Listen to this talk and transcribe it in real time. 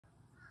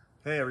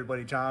Hey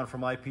everybody, John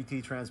from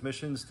IPT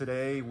Transmissions.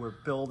 Today we're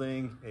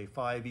building a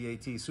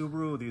 5EAT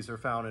Subaru. These are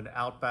found in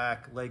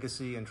Outback,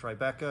 Legacy, and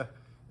Tribecca.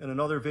 In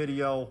another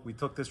video, we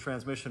took this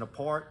transmission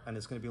apart and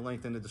it's going to be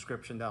linked in the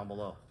description down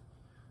below.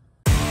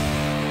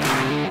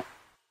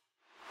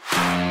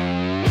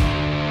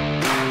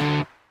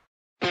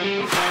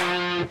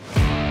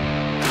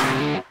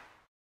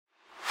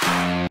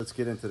 Let's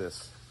get into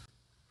this.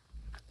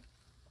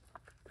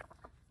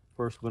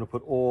 First, we're going to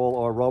put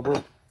all our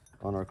rubber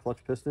on our clutch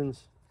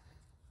pistons.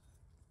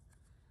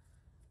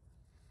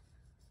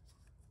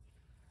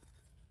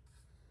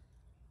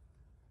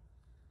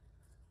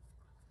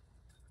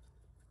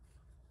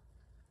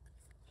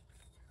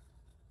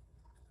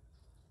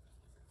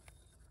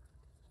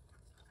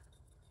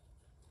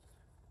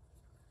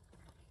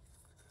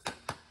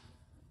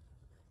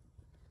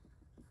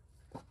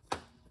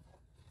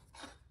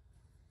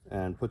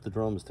 And put the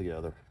drums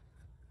together.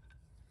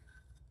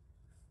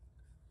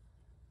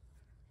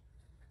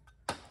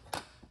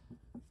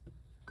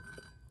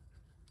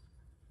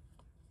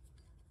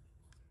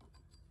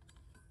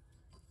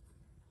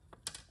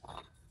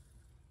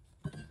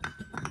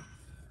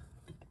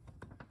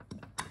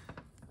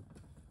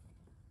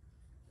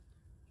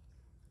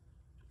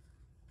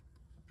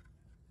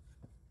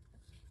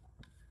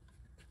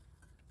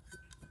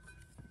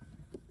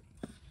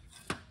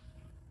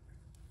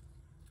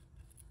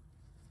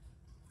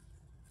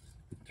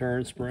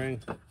 Turn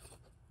spring,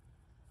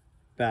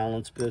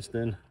 balance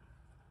piston,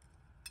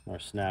 our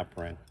snap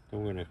ring. And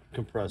we're going to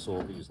compress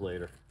all these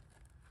later.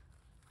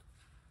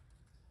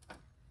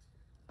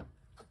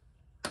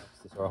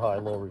 This is our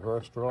high-low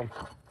reverse drum.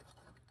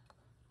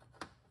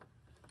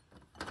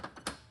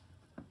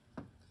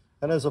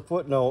 And as a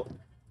footnote,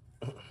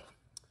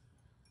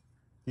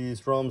 these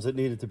drums that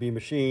needed to be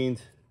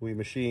machined, we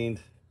machined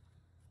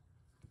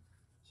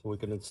so we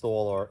can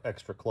install our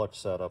extra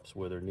clutch setups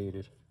where they're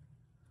needed.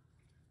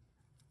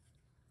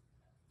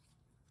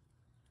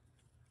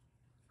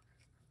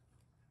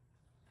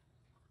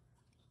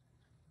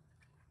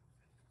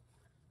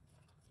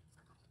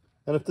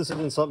 And if this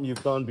isn't something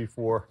you've done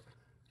before,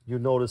 you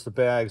notice the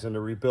bags in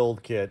the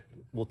rebuild kit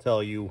will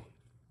tell you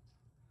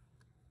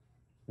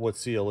what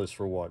seal is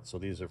for what. So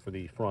these are for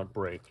the front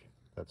brake.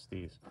 That's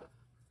these.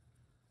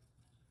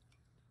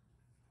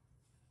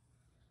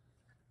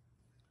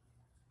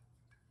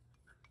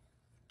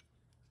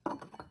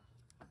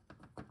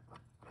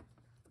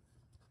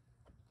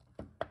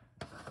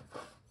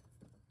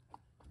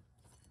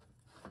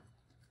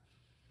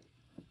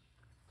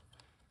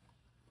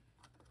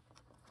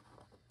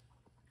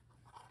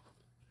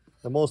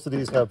 And most of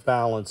these have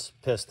balance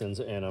pistons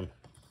in them.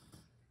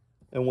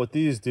 And what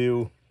these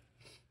do,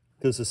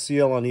 there's a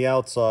seal on the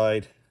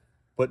outside,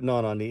 but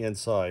none on the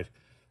inside.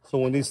 So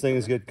when these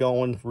things get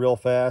going real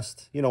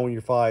fast, you know, when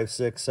you're 5,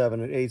 6, 7,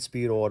 and 8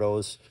 speed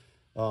autos,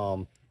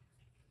 a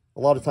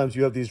lot of times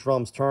you have these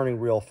drums turning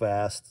real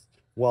fast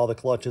while the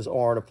clutches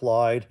aren't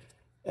applied,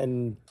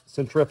 and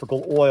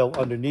centrifugal oil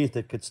underneath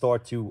it could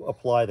start to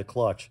apply the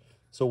clutch.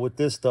 So what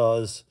this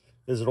does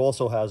is it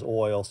also has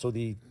oil. So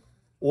the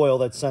oil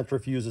that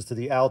centrifuges to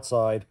the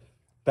outside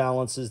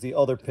balances the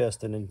other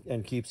piston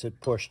and keeps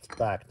it pushed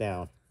back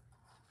down.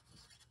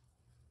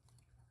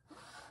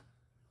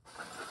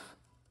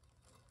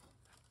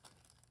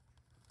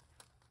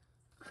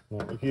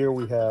 Now here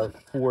we have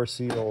 4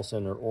 seals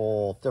and they're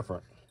all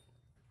different.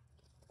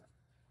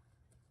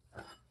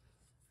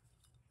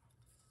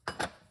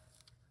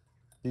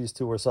 These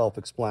two are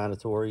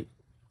self-explanatory.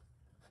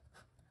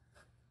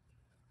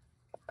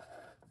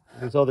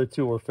 These other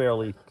two are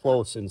fairly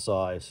close in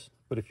size.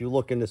 But if you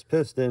look in this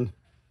piston,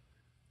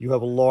 you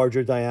have a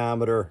larger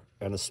diameter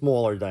and a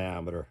smaller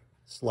diameter,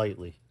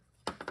 slightly.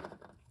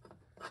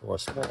 So our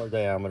smaller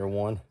diameter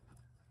one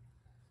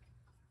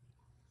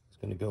is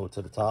going to go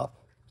to the top.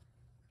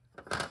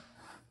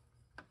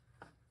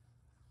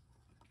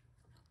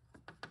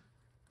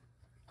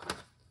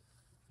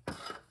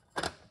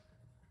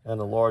 And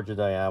the larger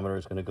diameter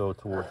is going to go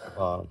towards the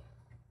bottom.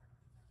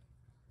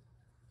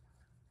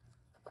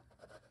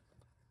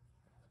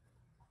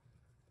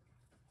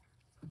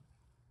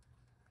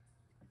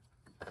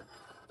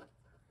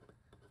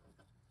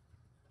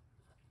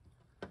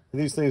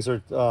 These things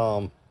are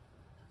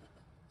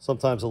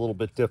sometimes a little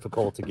bit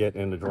difficult to get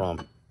in the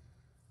drum,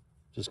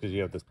 just because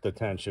you have the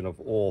tension of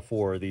all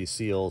 4 of these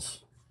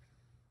seals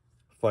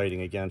fighting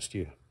against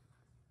you.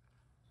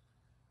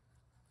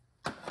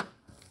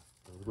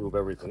 Move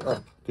everything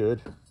up,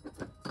 good.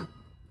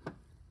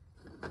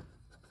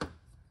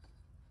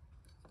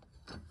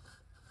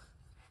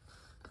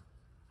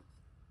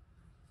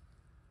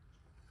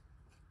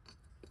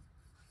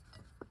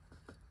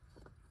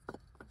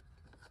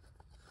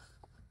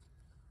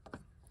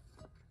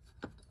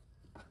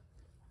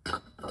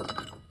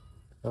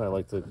 And I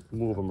like to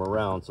move them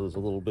around so there's a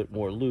little bit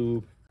more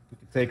lube. You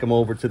can take them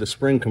over to the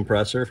spring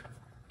compressor.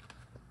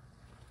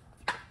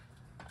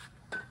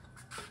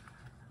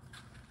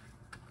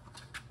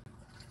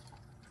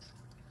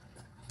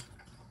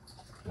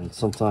 And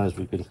sometimes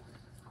we could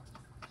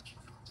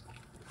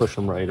push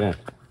them right in.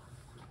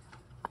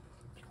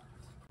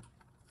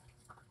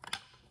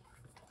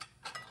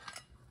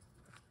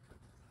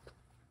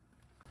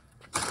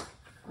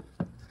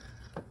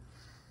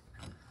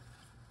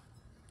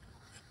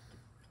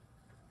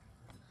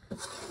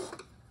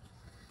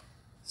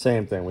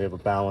 Same thing, we have a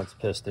balance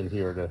piston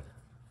here to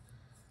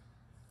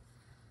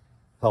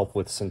help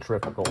with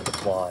centrifugal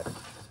supply.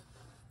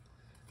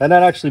 And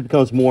that actually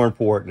becomes more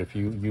important if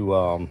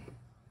you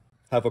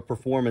have a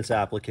performance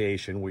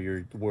application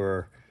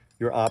where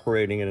you're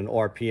operating in an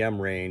RPM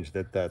range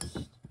that's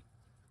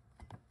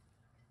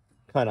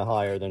kind of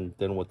higher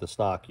than what the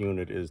stock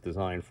unit is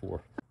designed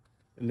for.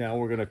 And now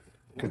we're going to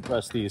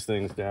compress these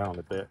things down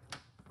a bit.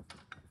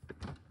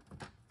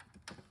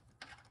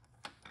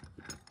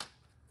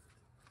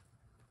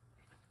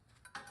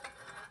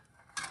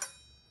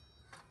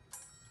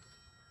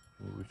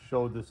 We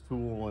showed this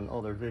tool in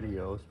other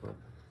videos, but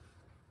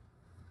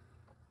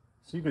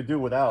so you could do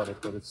without it,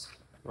 but it's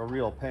a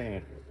real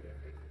pain.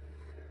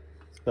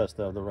 It's best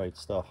to have the right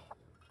stuff.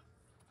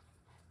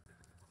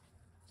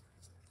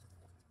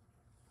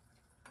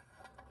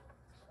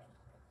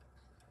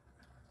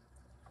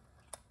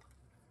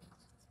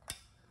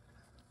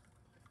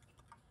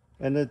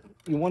 And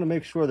you want to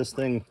make sure this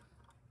thing,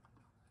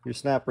 your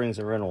snap rings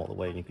are in all the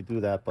way. And you can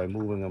do that by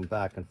moving them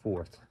back and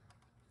forth.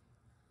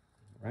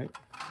 Right?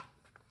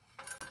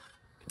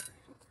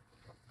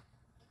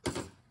 Go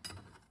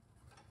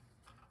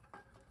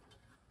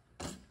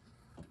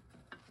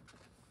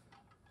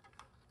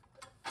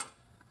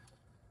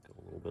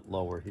a little bit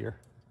lower here.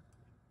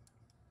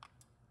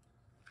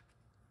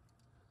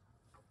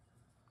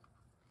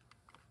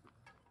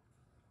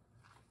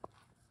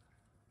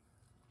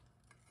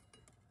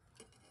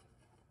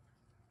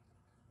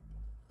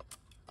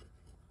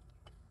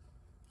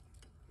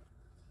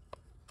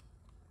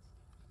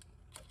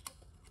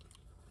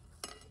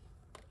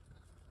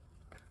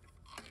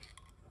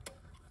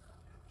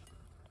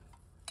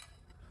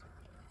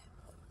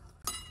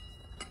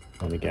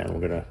 And again,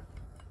 we're going to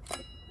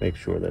make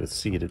sure that it's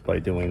seated by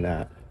doing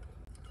that.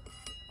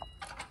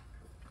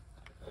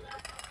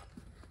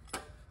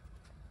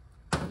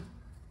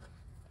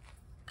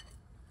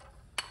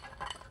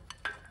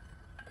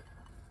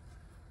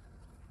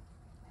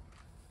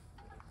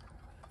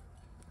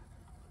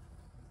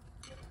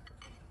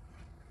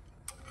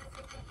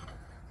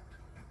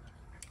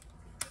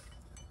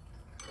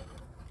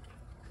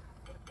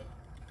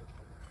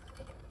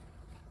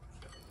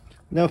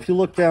 Now, if you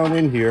look down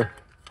in here,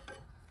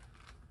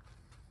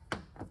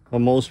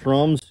 on most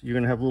drums, you're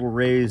going to have little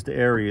raised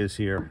areas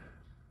here.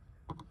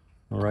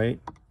 All right?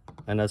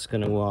 And that's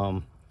going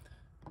to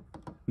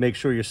make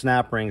sure your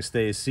snap ring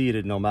stays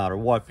seated no matter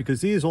what. Because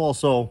these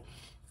also,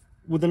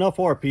 with enough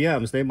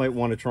RPMs, they might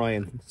want to try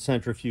and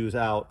centrifuge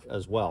out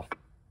as well.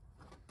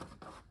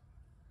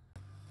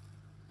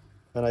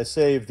 And I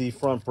saved the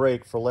front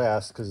brake for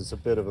last because it's a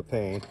bit of a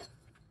pain.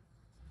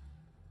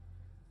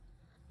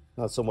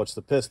 Not so much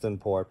the piston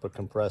part, but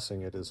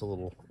compressing it is a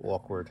little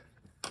awkward.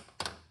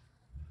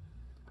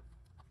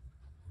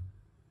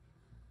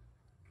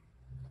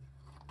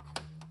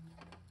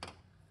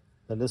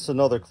 And this is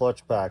another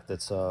clutch pack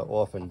that's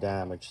often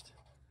damaged.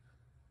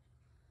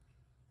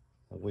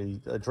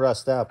 We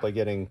address that by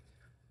getting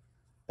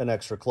an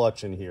extra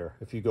clutch in here.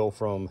 If you go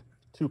from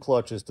 2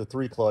 clutches to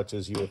 3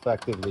 clutches, you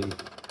effectively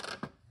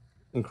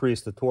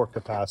increase the torque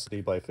capacity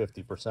by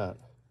 50%.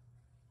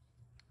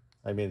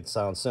 I mean, it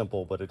sounds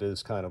simple, but it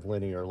is kind of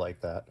linear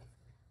like that.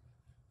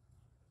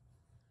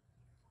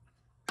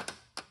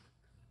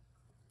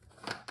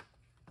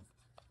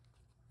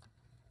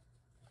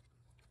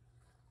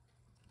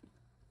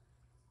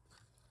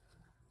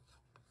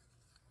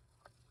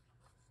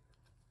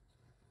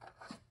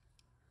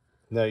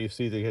 Now you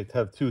see they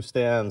have 2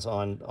 stands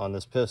on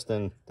this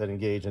piston that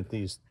engage into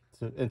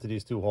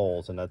these 2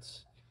 holes, and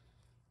that's,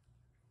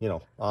 you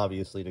know,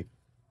 obviously to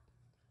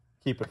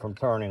keep it from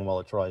turning while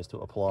it tries to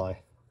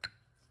apply.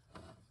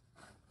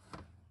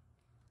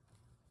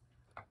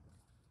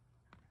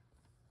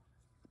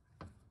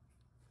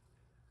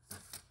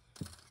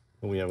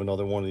 And we have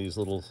another one of these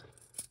little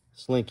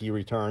slinky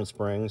return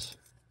springs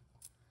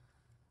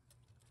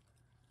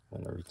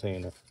and a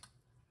retainer.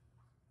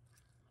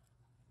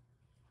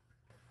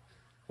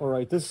 All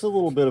right, this is a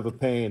little bit of a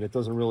pain. It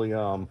doesn't really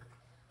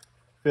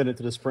fit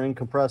into the spring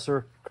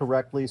compressor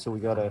correctly, so we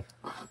gotta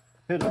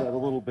hit it at a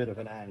little bit of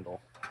an angle.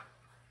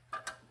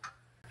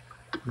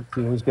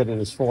 Let's get it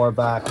as far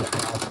back as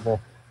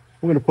possible.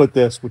 I'm gonna put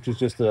this, which is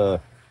just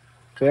a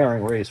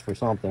bearing race for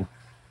something.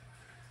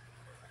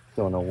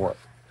 Don't know what.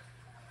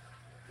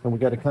 And we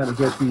got to kind of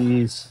get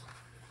these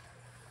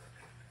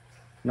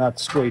not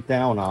straight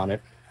down on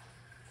it,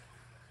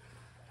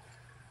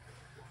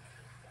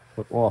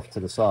 but off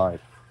to the side.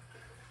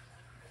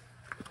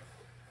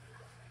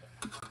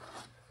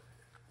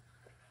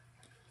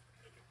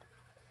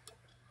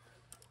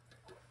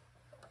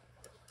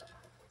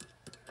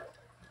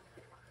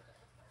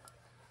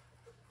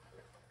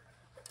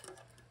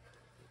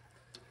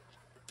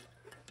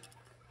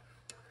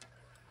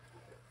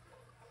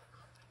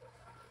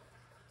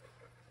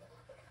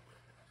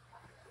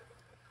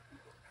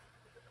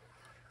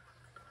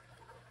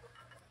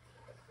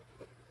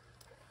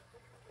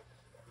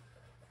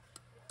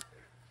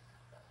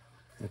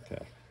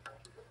 Okay,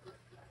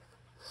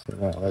 so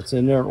now that's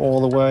in there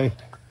all the way.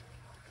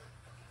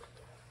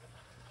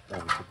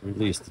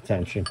 release the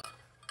tension.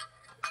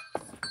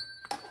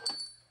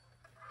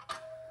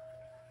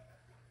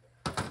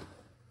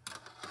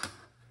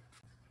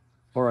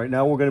 All right,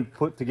 now we're going to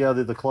put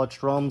together the clutch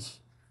drums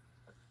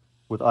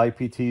with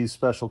IPT's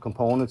special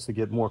components to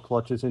get more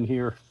clutches in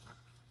here.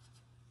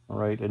 All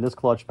right, in this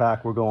clutch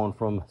pack, we're going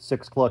from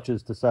 6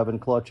 clutches to 7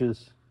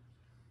 clutches.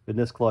 In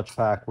this clutch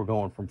pack, we're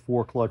going from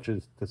 4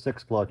 clutches to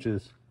 6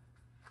 clutches.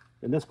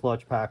 In this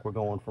clutch pack, we're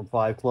going from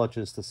 5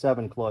 clutches to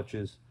 7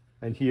 clutches.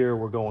 And here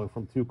we're going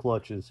from 2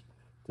 clutches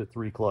to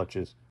 3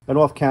 clutches. And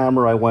off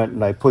camera, I went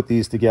and I put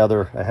these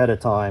together ahead of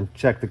time,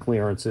 checked the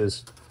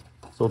clearances.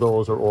 So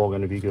those are all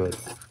going to be good.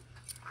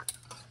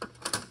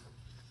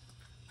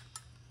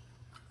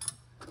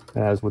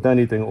 As with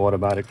anything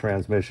automatic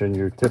transmission,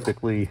 you're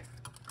typically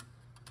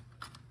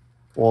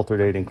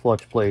alternating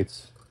clutch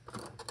plates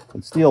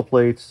and steel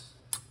plates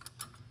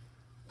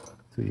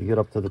till you get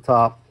up to the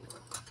top.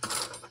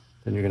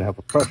 Then you're going to have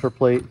a pressure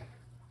plate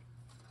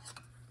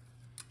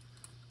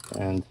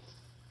and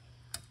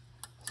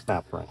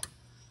snap ring.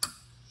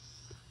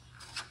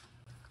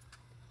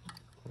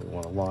 We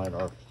want to line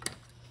our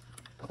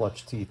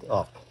clutch teeth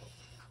up.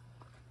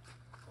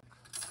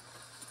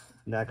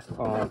 Next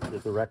on the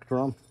direct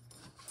drum,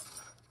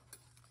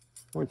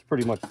 where it's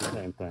pretty much the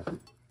same thing.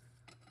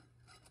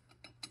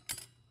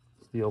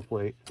 Steel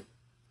plate,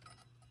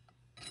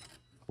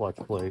 clutch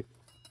plate,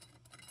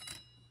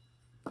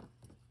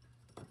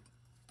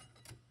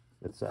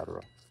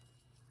 etc.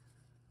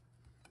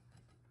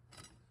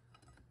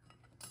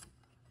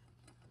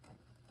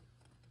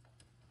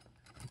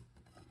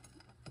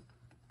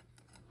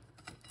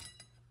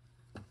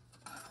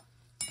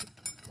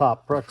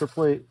 Top pressure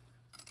plate,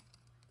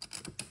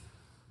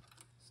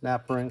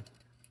 snap ring.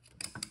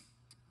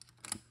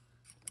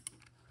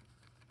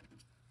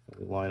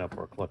 We line up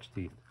our clutch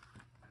teeth.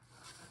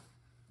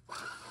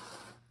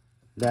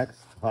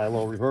 Next,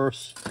 high-low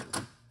reverse.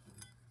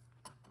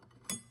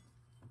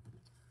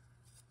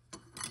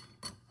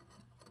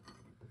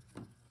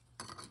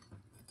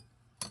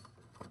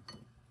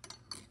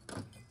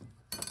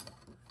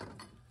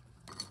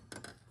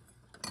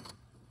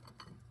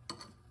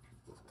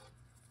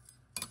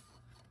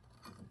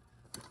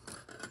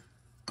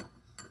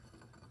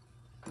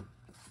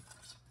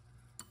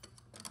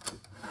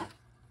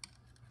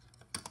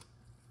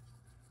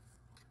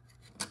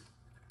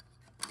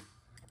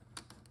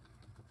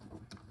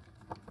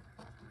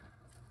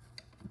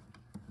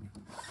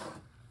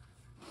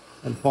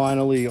 And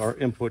finally, our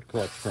input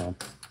clutch drum.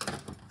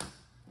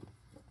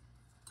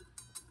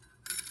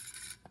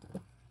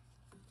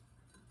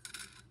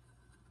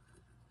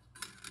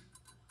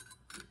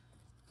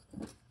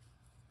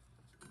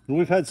 And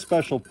we've had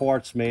special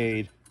parts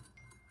made,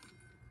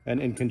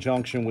 and in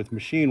conjunction with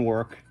machine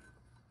work,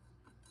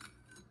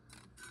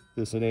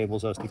 this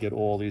enables us to get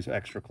all these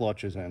extra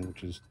clutches in,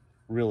 which is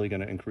really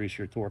going to increase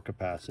your torque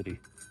capacity.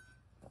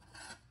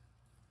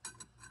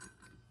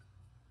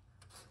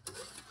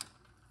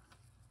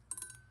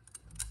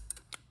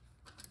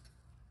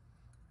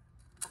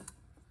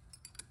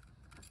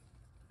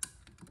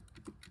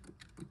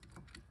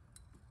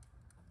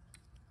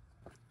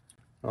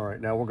 All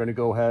right, now we're going to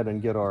go ahead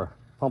and get our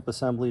pump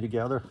assembly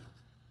together.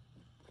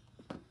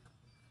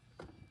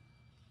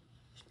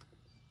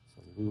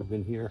 Some lube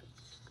in here.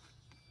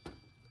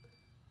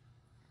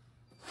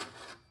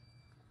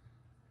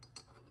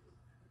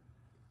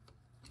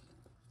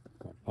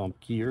 Our pump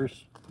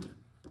gears.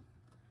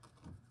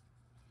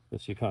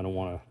 Guess you kind of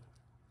want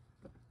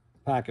to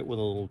pack it with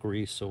a little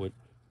grease so it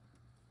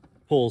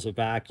pulls a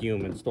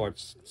vacuum and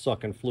starts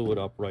sucking fluid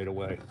up right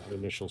away at the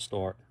initial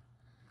start.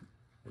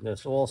 And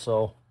this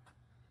also,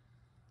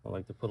 I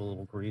like to put a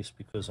little grease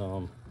because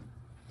the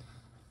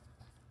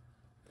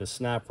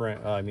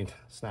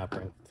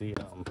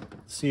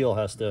seal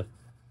has to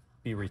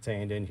be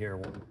retained in here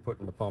when we're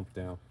putting the pump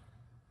down.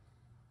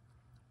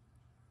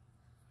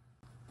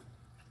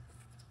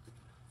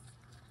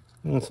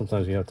 And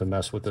sometimes you have to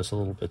mess with this a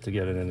little bit to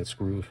get it in its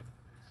groove.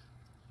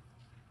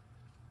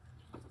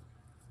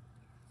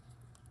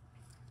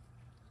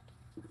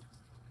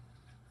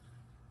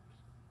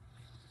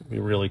 Be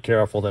really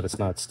careful that it's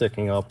not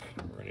sticking up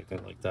or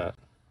anything like that.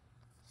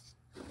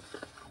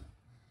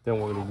 Then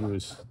we're going to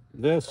use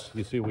this.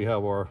 You see we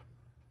have our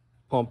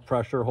pump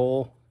pressure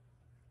hole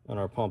and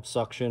our pump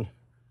suction,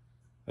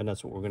 and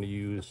that's what we're going to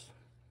use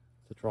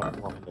to try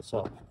and line this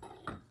up.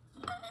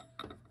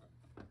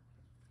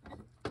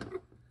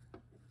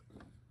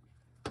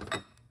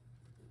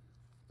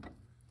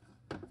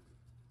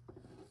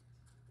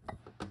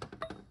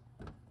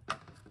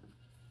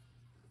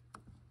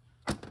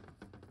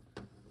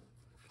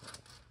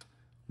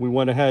 We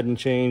went ahead and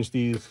changed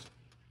these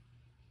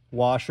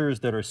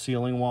washers that are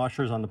sealing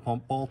washers on the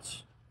pump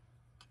bolts.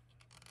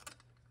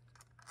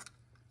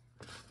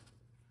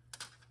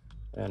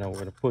 And we're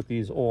going to put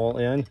these all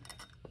in.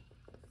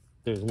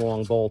 There's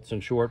long bolts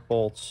and short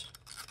bolts.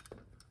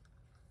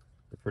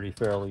 They're pretty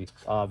fairly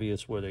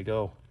obvious where they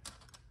go.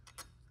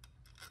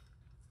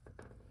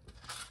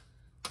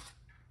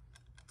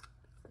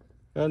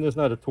 And there's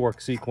not a torque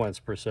sequence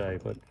per se,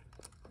 but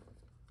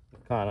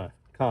kind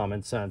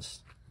common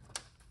sense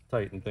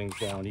tighten things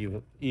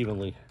down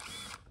evenly.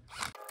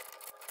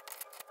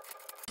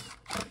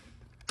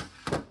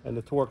 And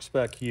the torque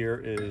spec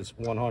here is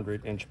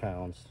 100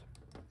 inch-pounds.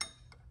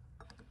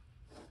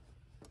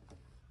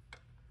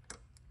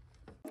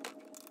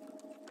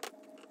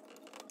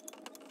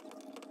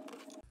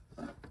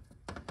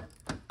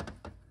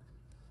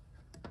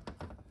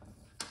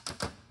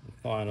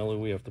 Finally,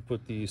 we have to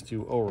put these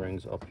two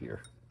O-rings up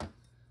here.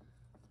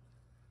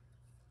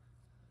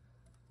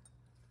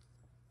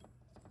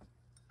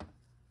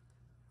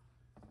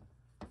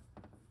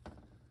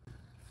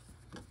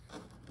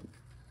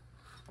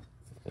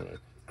 I'm gonna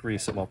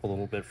grease them up a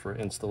little bit for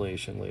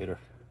installation later.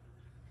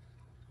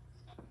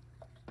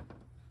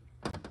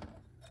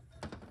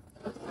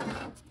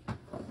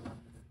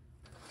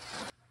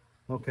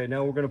 Okay,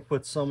 now we're going to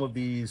put some of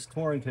these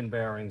Torrington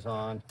bearings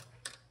on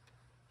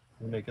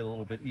and make it a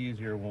little bit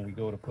easier when we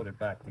go to put it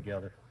back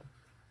together.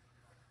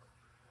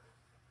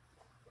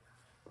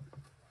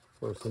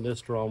 First, in this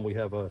drum, we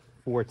have a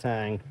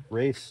 4-tang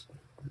race.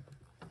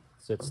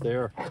 Sits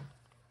there.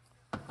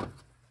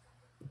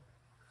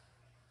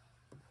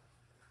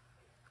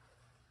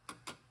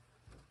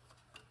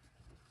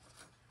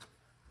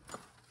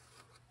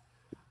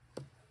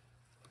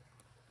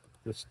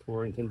 This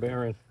Torrington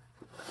bearing.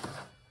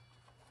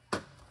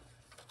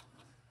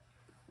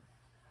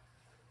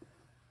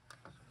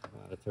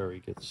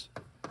 Monetary gets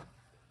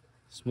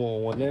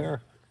small one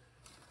there.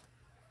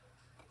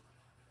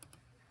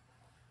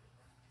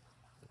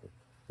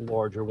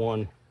 Larger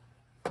one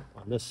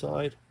on this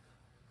side.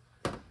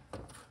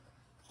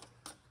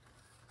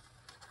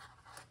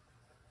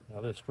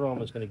 Now this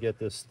drum is going to get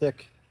this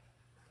thick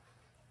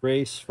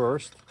race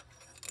first.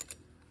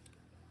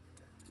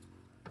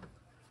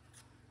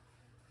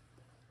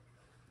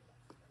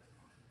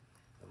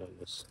 And then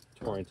this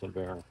Torrington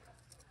bearing.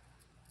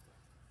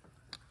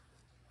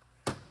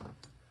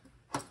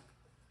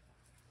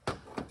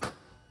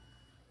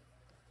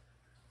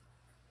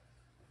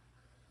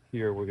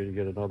 Here we're going to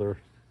get another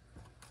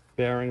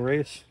bearing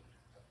race.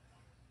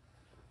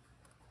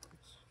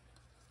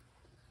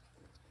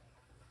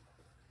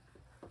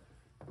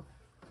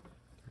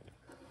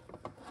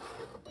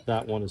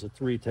 That one is a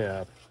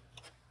 3-tab.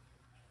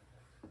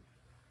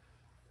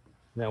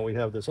 Now we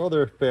have this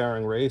other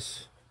bearing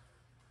race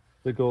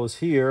that goes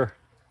here.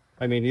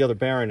 I mean the other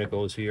bearing that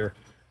goes here,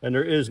 and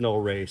there is no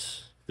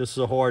race. This is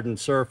a hardened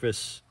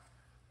surface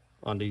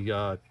on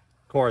the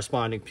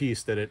corresponding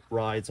piece that it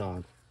rides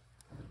on.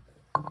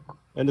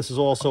 And this is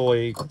also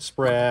a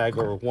sprag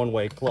or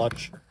one-way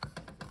clutch.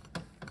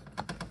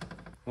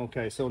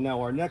 Okay, so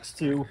now our next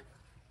two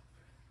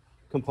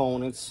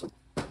components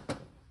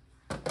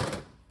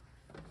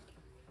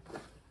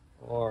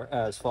are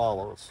as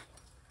follows.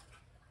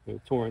 We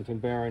have a Torrington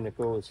bearing that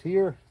goes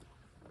here.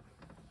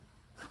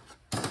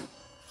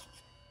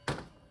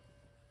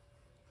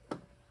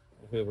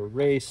 We have a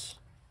race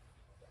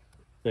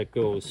that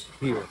goes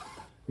here.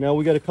 Now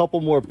we got a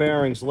couple more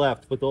bearings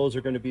left, but those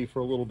are going to be for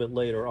a little bit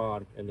later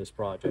on in this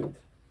project.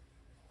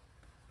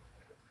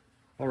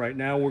 All right,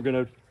 now we're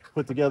going to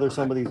put together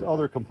some of these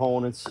other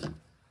components,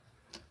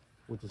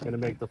 which is going to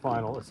make the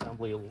final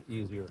assembly a little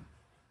easier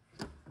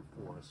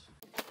for us.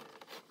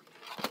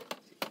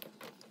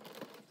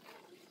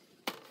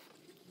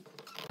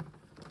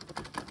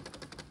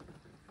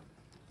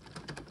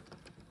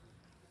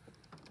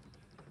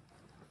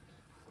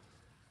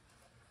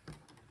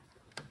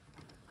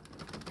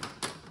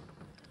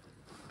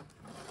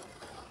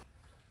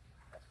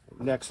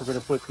 Next, we're going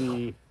to put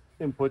the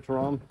input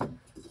drum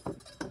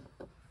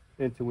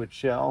into its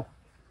shell,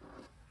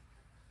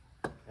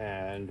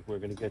 and we're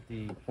going to get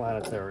the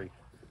planetary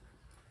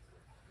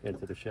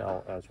into the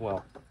shell as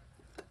well.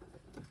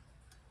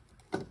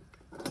 The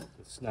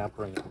snap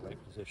ring in the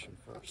right position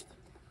first.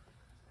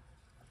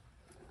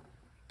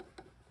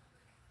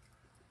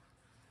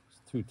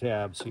 There's 2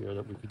 tabs here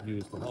that we could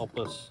use to help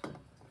us.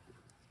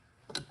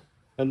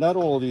 And not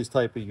all of these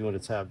type of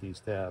units have these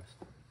tabs.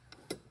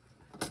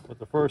 But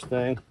the first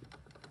thing,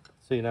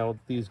 see now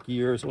these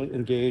gears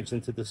engaged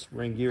into this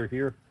ring gear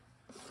here.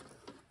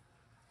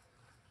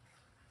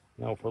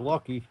 Now if we're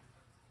lucky,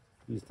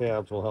 these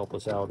tabs will help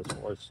us out as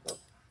far as,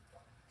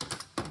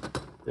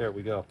 there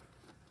we go.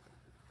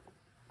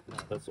 Now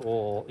that's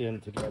all in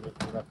together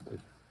correctly.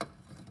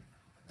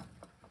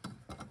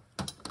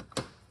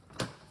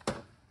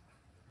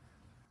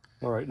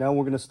 All right, now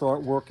we're going to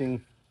start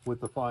working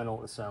with the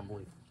final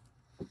assembly.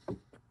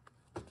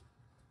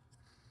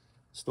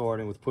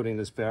 Starting with putting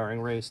this bearing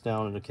race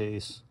down in the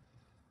case.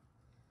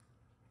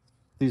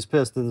 These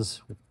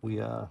pistons, we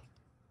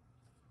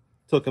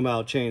took them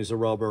out, changed the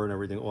rubber and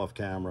everything off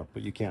camera,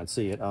 but you can't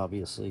see it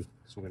obviously,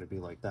 so we're going to be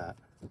like that.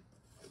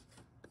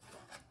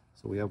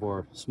 So we have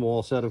our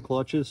small set of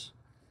clutches.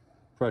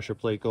 Pressure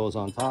plate goes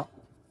on top.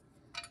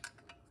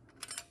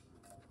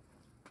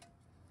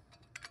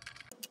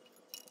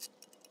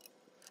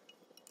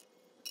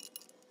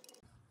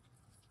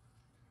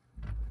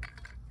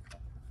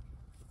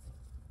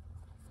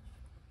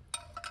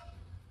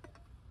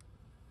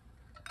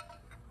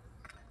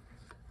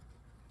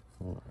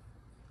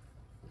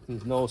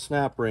 There's no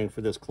snap ring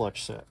for this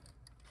clutch set.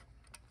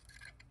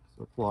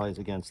 So it applies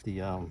against the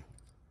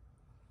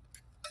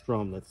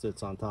drum that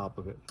sits on top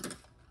of it.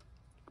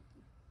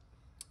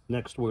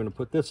 Next, we're going to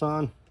put this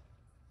on.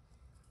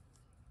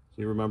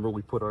 So you remember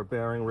we put our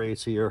bearing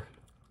race here.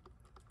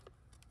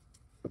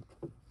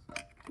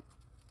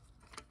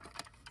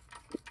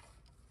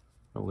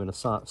 And we're going to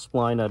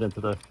spline that into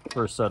the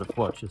first set of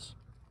clutches.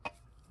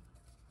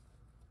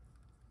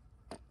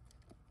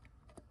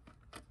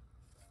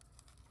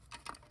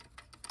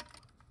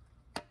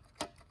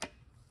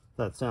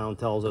 That sound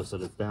tells us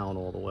that it's down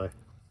all the way.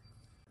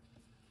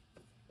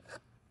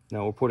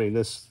 Now we're putting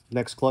this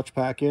next clutch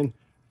pack in.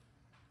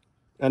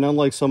 And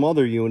unlike some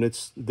other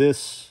units,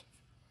 this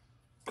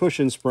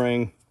cushion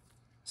spring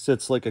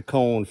sits like a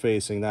cone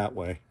facing that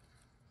way.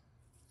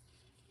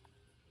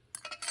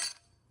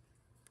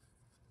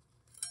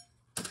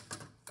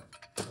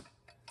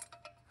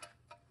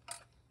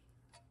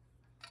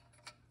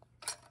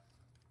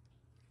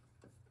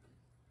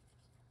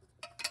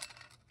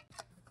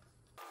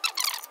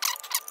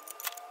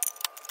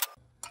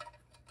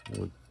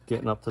 We're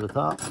getting up to the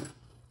top.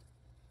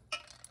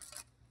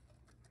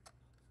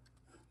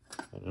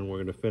 And then we're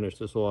going to finish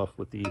this off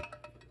with the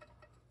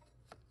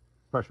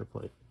pressure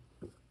plate.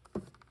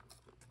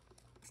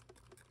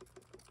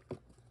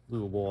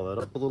 Lube all that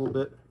up a little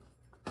bit.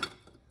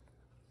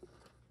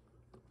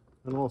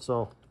 And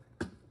also,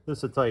 this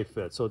is a tight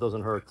fit, so it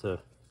doesn't hurt to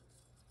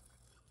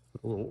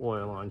put a little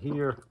oil on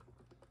here,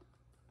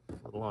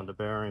 a little on the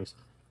bearings.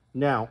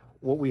 Now,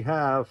 what we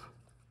have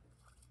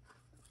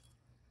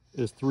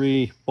is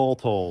 3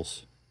 bolt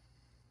holes.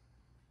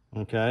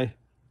 Okay,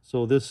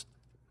 so this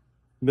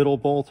middle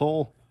bolt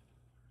hole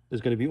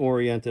is going to be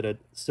oriented at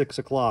 6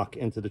 o'clock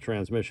into the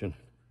transmission.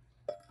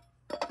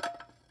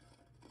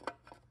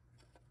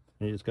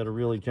 And you just got to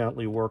really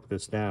gently work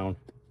this down.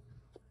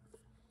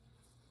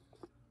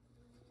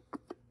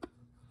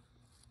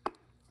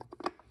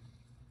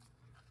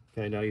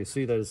 Okay, now you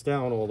see that it's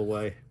down all the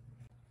way.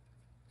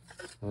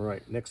 All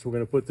right, next we're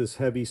going to put this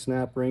heavy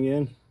snap ring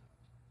in.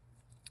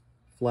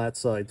 Flat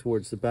side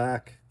towards the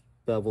back,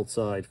 beveled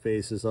side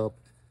faces up,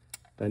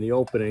 and the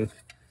opening,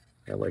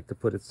 I like to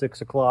put at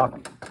 6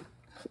 o'clock.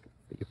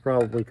 But you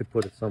probably could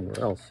put it somewhere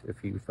else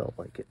if you felt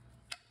like it.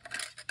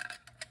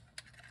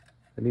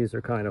 And these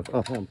are kind of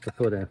a hump to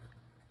put in.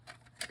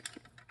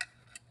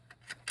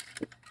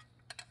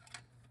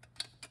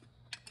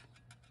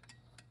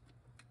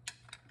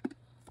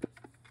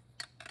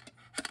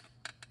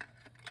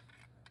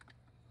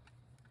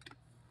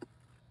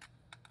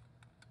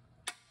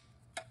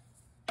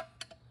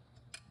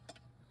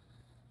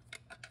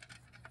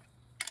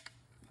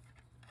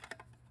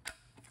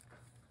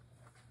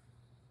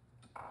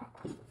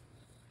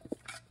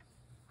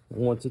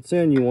 And once it's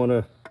in, you want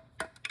to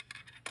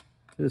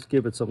just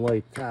give it some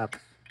light taps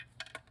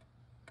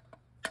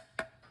to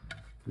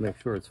make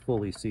sure it's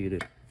fully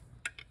seated.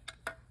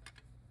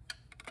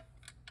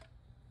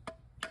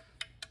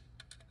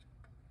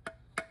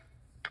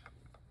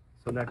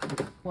 So next is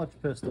the clutch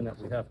piston that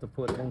we have to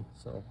put in.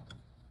 So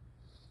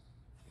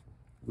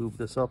lube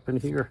this up in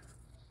here.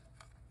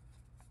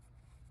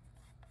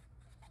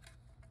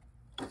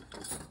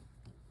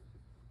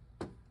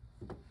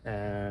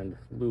 And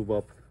lube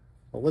up.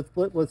 Well,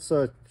 let's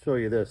show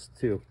you this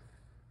too.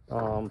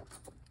 A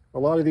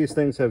lot of these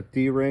things have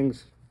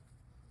D-rings,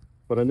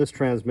 but on this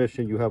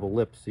transmission you have a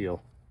lip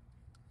seal.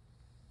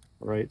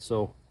 All right,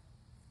 so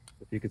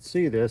if you could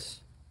see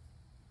this,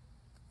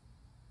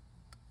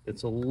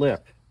 it's a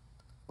lip.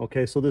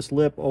 Okay, so this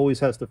lip always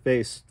has to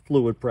face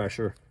fluid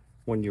pressure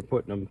when you're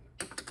putting them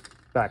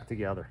back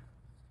together.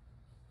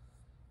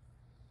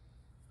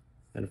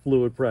 And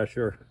fluid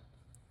pressure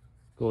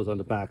goes on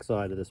the back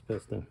side of this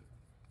piston.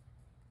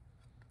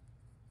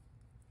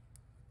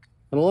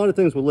 And a lot of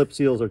things with lip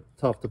seals are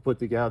tough to put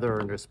together,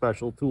 and there's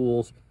special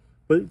tools,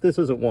 but this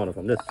isn't one of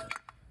them. This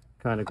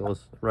kind of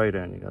goes right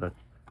in. You gotta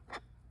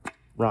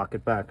rock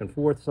it back and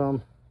forth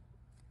some.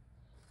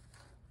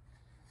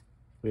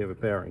 We have a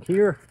bearing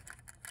here.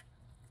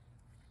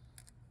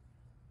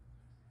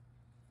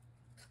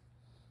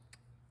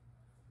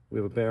 We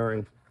have a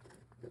bearing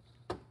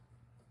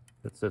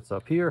that sits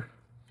up here.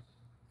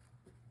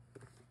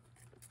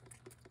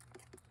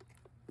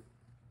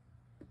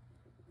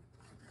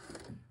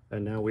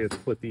 And now we have to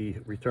put the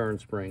return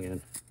spring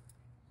in.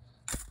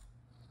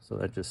 So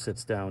that just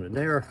sits down in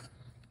there.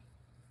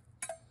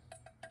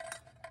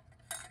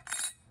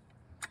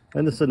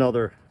 And this is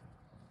another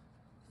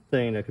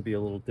thing that could be a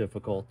little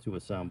difficult to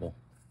assemble.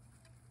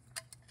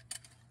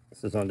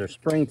 This is under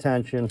spring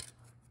tension.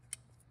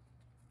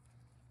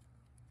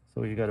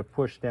 So you got to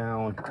push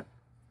down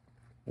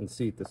and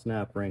seat the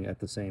snap ring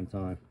at the same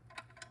time.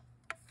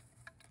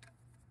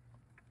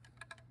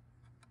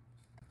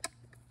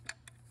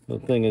 The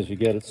thing is, you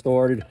get it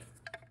started,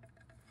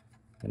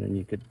 and then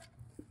you could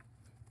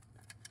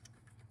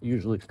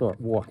usually start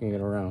walking it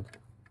around.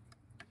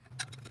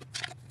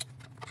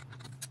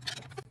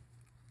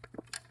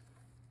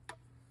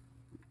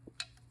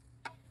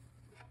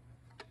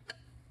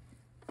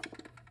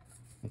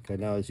 Okay,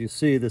 now as you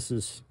see, this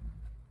is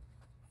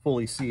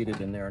fully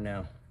seated in there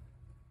now.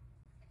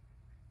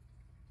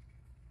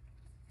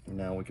 And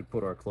now we can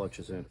put our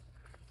clutches in.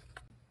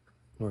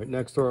 All right,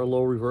 next to our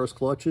low reverse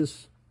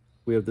clutches,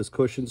 we have this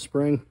cushion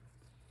spring,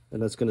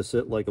 and that's going to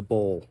sit like a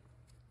bowl.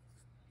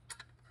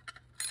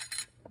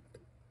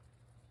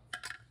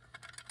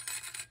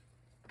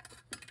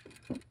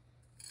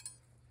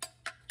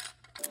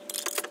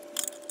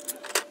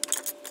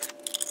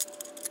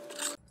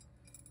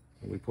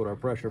 And we put our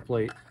pressure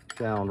plate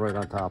down right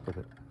on top of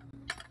it.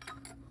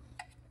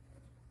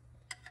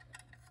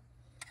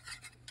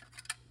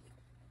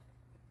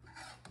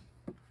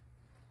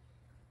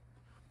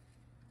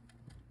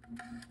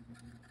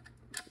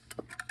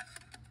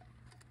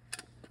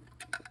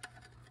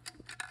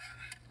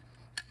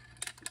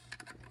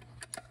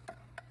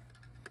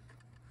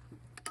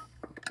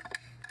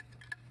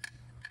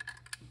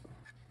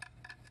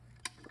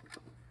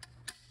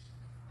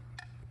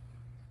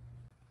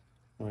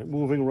 All right,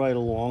 moving right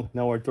along.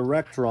 Now our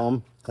direct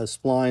drum has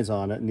splines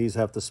on it, and these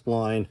have to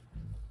spline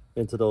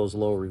into those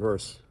low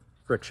reverse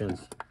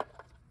frictions.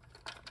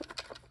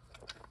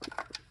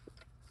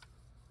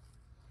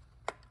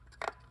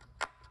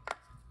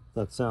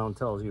 That sound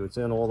tells you it's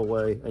in all the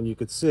way, and you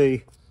can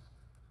see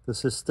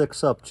this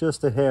sticks up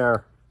just a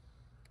hair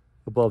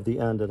above the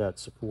end of that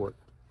support.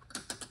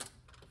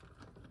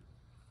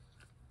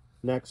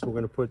 Next, we're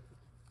going to put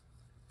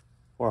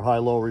our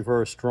high-low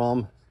reverse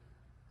drum,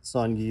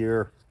 sun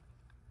gear,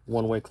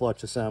 one-way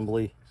clutch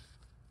assembly,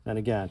 and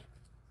again,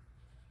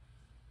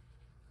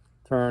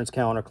 turns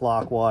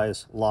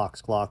counterclockwise,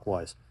 locks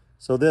clockwise.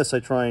 So this, I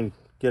try and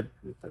get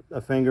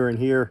a finger in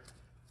here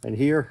and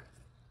here.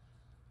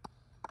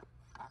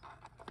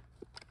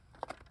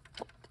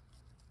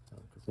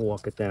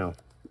 Walk it down.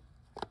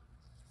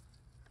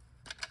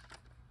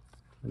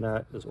 And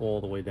that is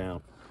all the way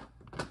down.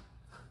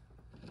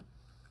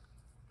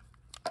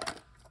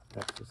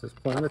 Next is this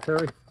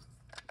planetary.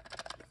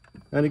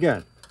 And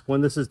again,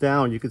 when this is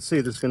down, you can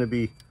see this is going to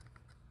be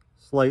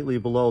slightly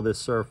below this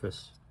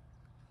surface.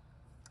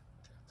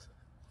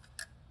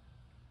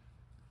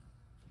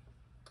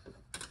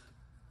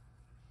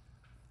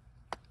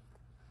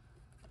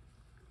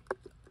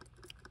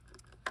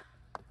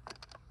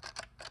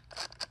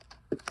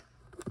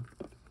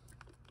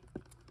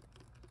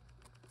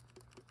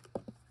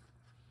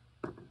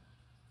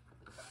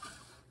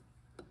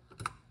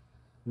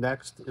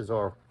 Next is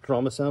our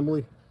drum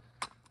assembly.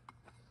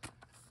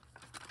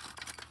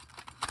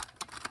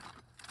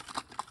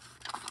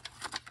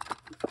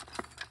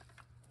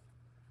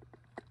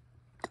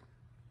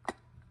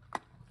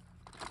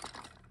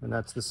 And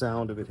that's the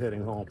sound of it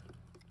hitting home.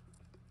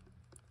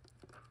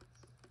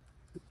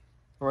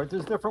 All right,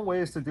 there's different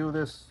ways to do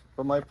this,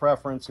 but my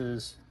preference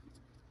is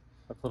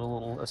I put a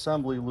little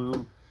assembly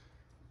lube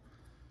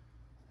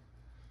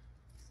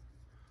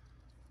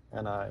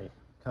and I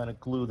kind of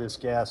glue this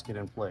gasket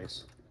in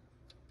place.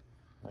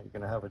 Now you're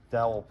going to have a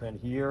dowel pin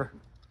here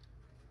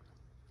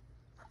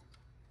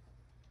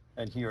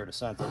and here to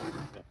center.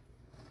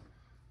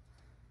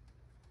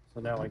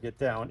 So now I get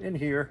down in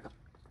here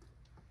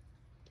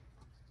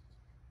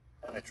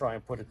and I try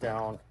and put it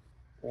down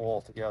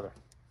all together.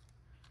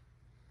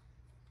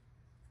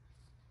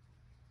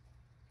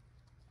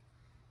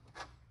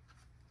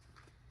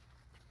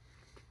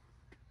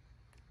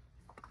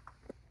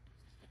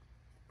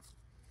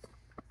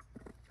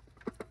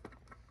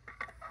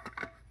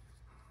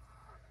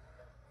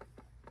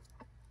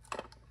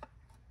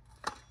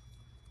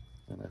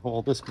 And I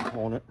hold this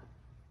component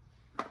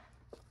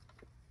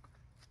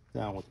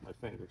down with my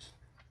fingers.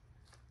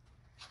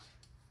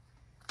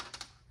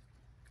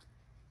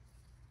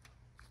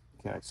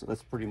 Okay, so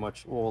that's pretty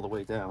much all the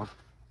way down.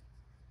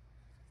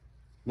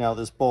 Now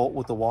this bolt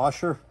with the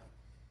washer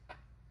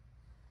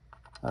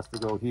has to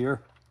go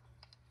here.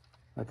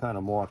 I kind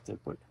of marked it,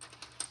 but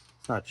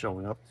it's not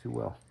showing up too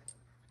well.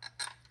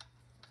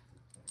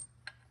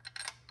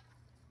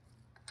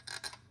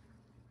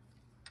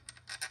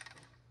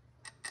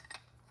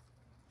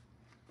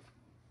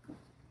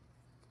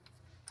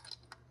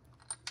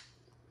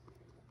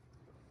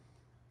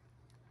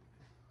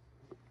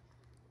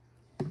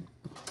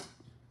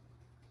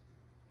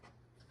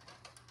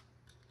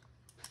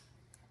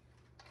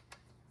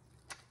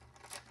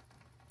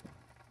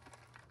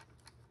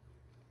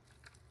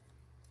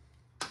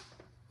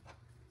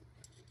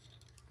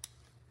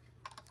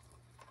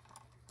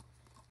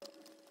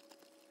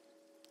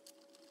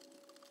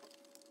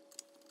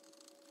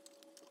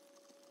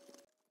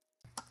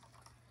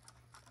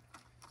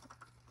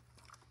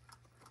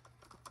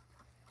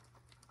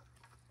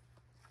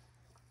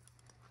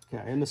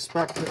 Okay, and the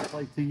spec that I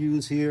like to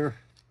use here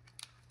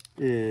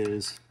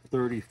is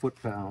 30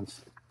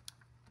 foot-pounds.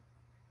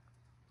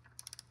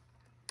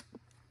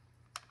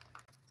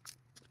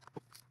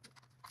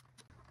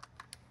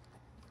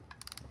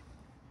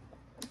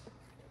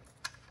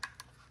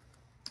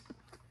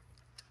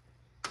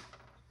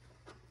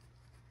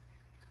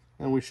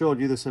 And we showed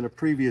you this in a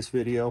previous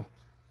video,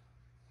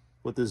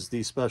 but this is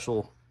the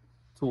special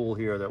tool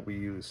here that we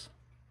use.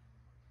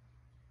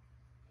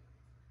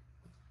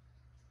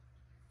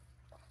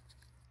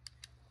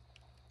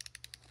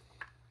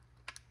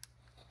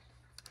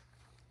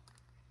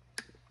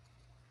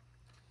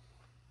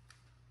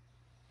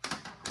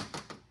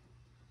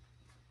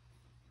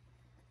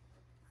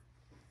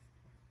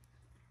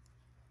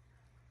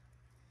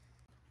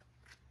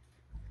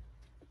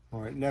 All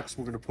right, next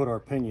we're going to put our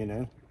pinion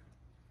in.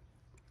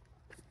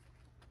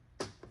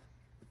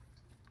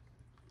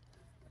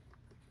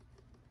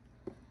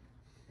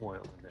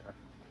 Oil in there.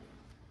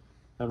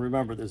 And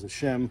remember, there's a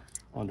shim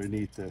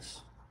underneath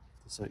this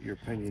to set your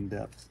pinion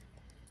depth.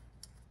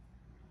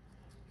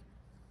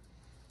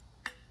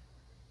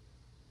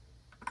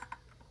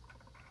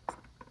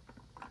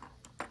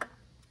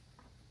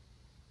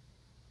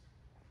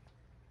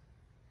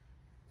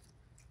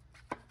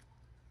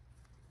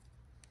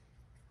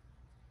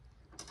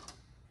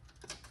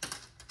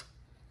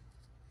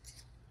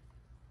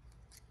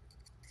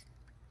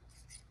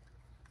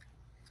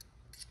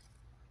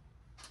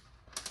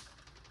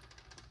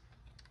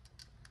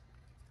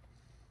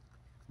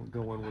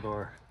 We'll go in with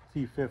our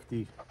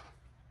T50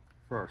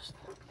 first.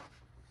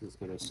 Just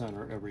going to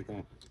center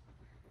everything.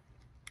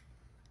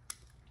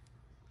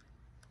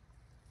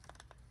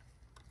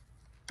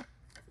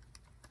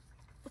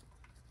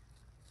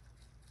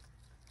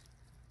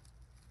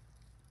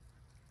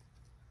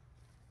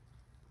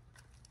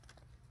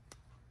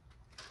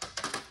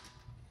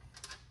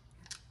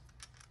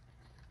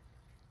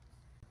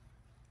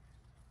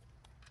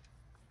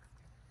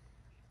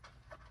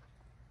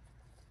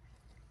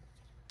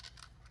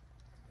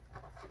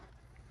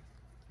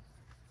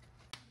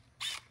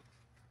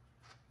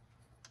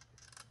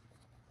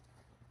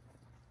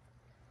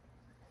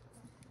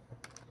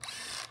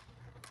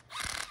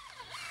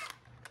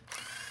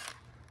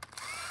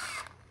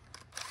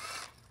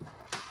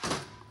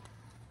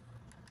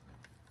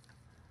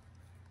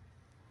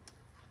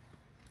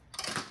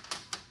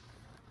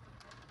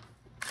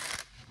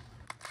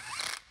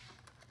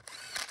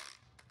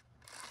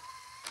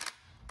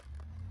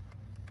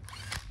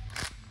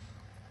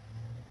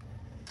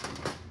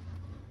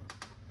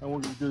 And we're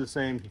going to do the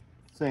same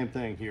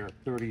thing here,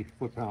 30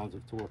 foot-pounds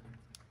of torque.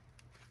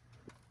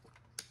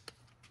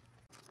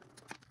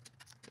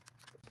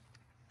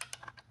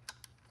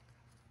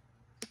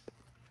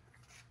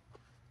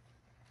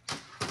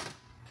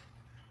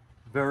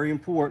 Very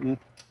important,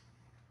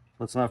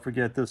 let's not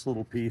forget this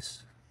little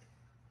piece.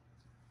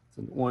 It's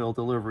an oil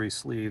delivery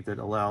sleeve that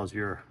allows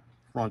your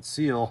front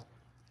seal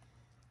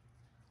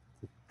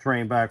to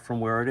drain back from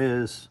where it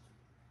is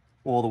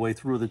all the way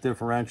through the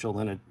differential,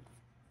 and it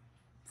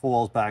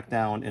falls back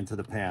down into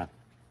the pan.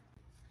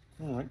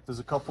 All right, there's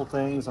a couple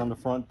things on the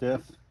front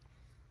diff.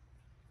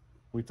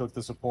 We took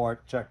this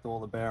apart, checked all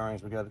the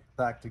bearings, we got it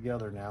back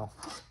together now.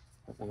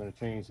 We're going to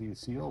change these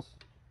seals.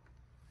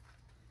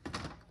 And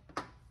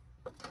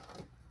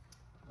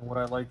what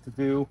I like to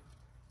do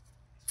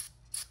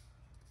is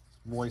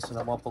moisten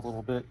them up a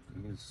little bit.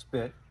 You use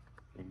spit,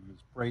 you use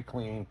brake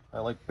clean. I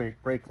like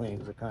brake clean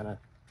because it kind of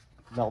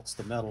melts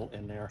the metal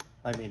in there.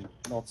 I mean,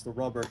 melts the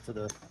rubber to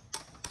the...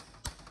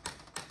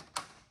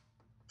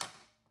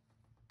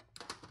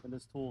 And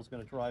this tool is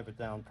going to drive it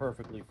down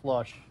perfectly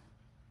flush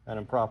and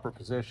in proper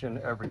position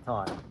every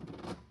time.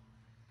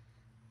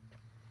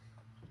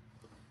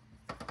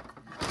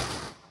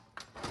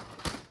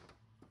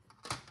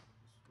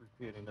 Just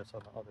repeating this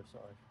on the other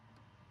side.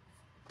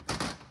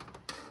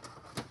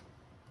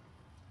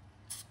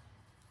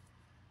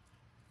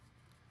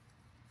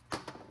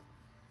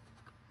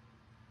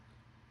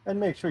 And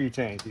make sure you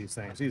change these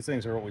things. These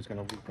things are always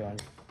going to leak on you.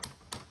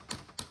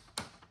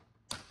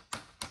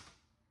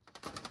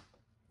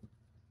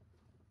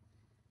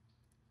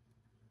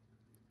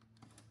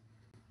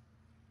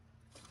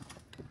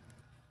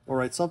 All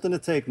right, something to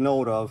take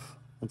note of.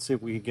 Let's see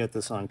if we can get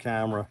this on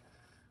camera.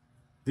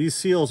 These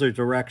seals are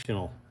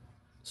directional.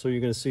 So you're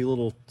going to see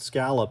little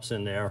scallops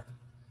in there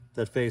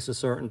that face a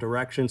certain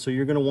direction. So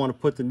you're going to want to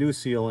put the new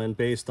seal in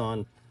based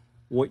on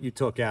what you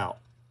took out.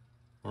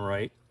 All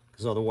right,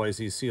 because otherwise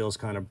these seals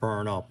kind of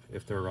burn up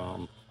if they're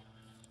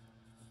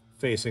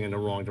facing in the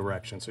wrong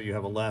direction. So you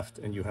have a left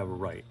and you have a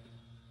right.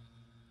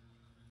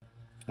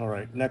 All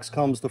right, next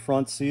comes the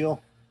front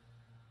seal.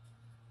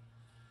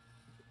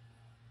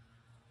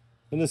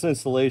 And this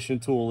installation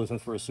tool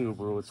isn't for a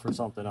Subaru, it's for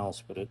something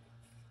else, but it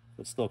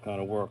still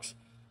kind of works.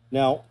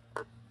 Now,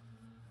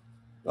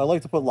 I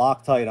like to put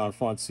Loctite on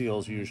front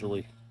seals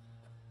usually.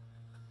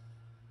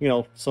 You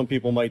know, some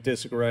people might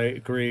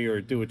disagree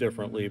or do it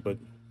differently, but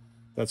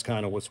that's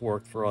kind of what's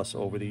worked for us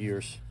over the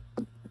years.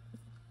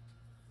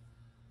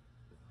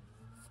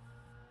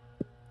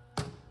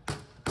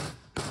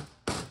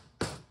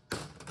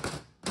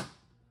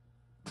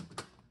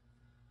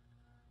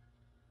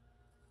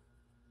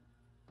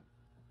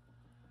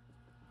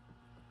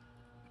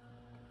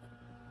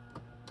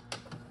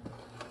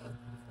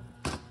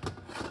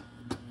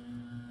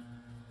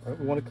 All right,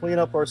 we want to clean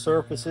up our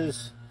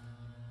surfaces,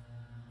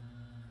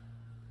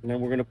 and then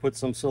we're going to put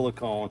some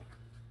silicone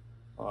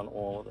on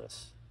all of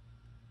this.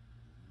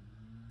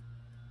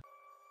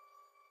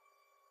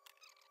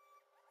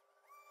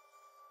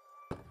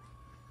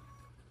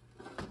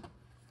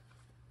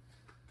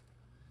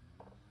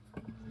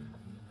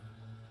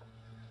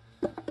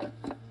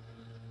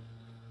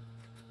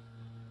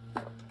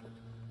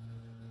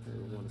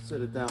 We want to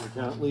set it down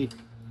gently.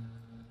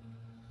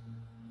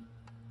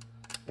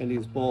 And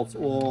these bolts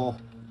all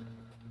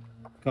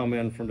come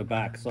in from the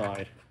back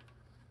side.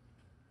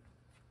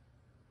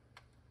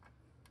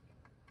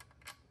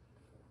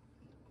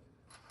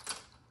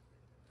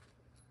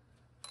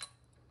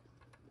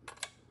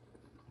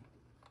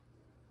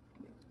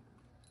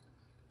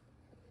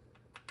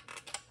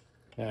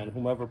 And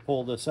whomever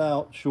pulled this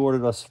out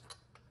shorted us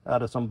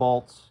out of some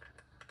bolts.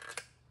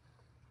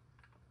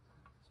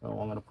 So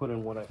I'm going to put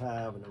in what I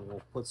have, and then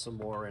we'll put some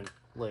more in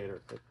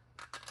later. But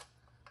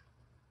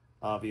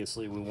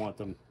obviously we want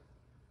them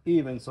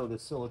even so the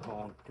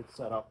silicone gets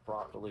set up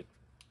properly.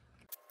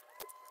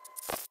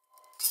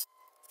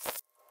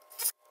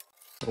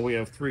 So we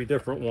have 3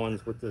 different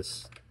ones with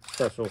this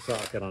special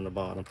socket on the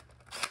bottom.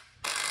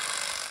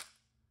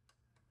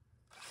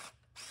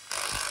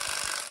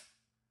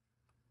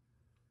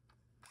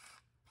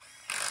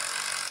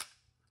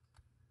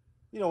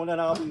 You know, and then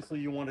obviously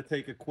you want to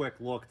take a quick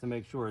look to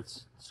make sure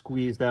it's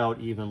squeezed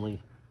out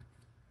evenly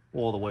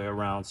all the way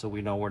around, so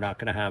we know we're not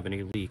going to have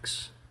any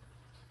leaks.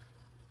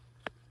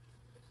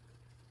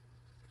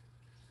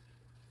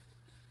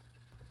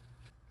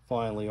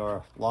 Finally,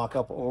 our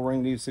lockup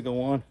O-ring needs to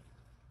go on.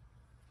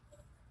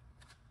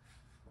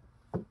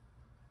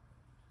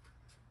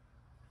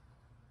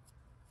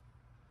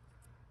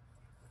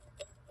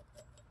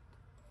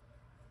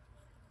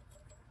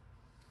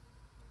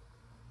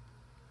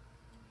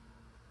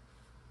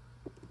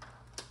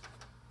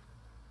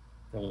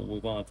 Then we'll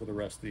move on to the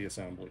rest of the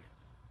assembly.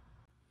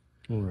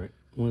 All right,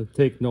 I want to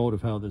take note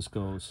of how this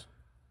goes.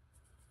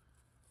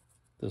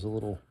 There's a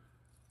little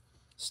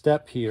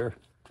step here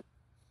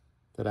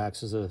that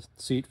acts as a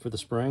seat for the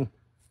spring.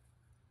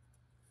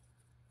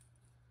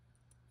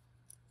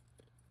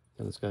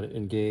 And it's got to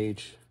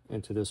engage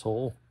into this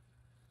hole.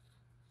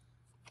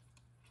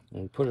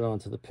 And we put it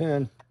onto the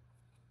pin.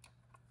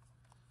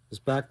 This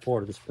back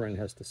part of the spring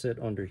has to sit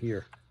under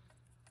here.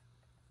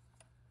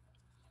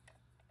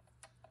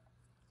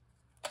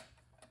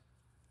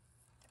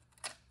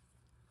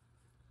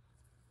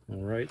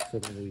 All right, so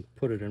then we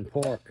put it in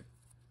park.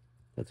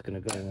 That's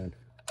going to go in.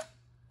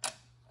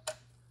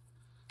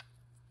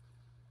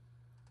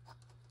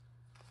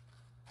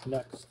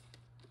 Next,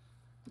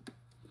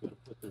 we're going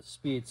to put the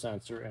speed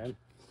sensor in.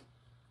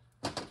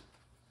 And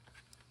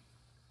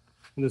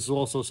this is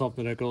also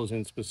something that goes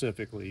in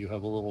specifically. You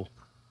have a little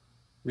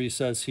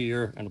recess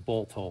here and a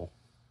bolt hole.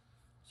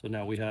 So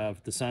now we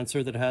have the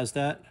sensor that has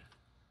that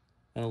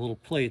and a little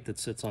plate that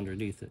sits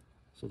underneath it.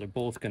 So they're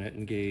both going to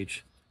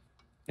engage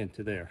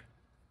into there.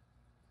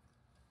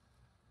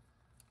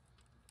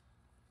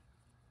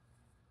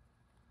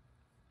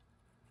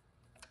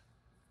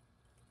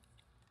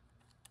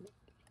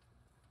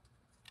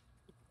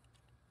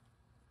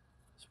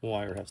 This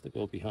wire has to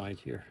go behind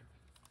here.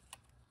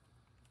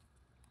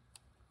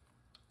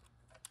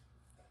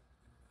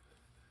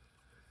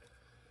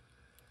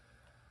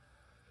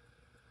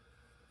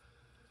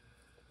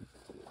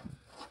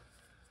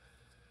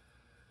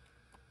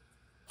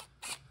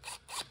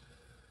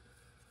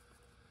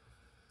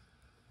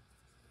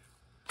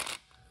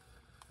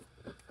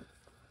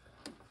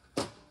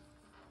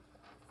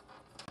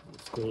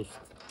 This goes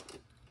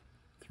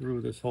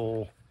through this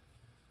hole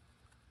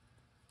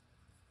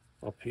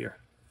up here.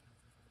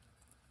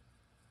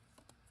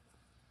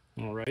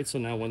 All right, so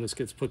now when this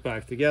gets put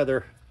back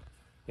together,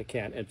 it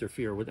can't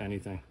interfere with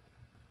anything.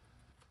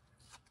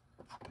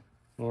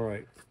 All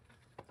right.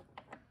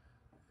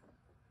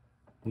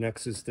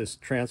 Next is this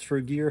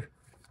transfer gear.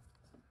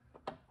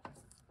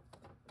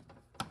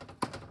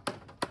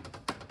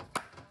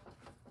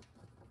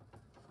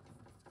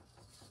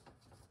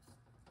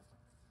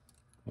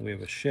 And we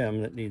have a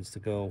shim that needs to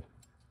go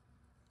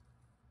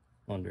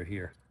under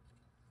here.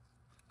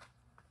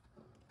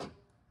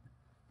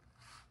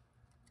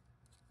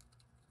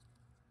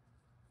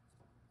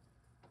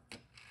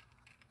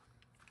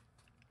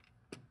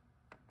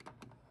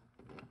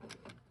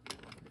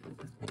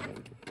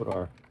 Put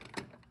our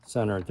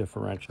center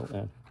differential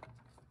in.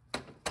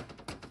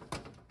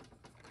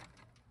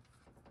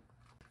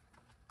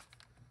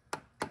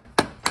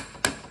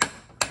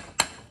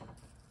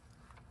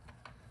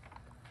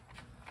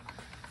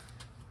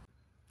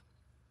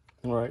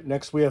 All right,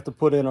 next we have to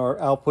put in our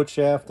output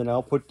shaft and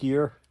output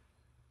gear.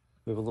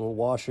 We have a little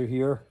washer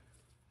here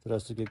that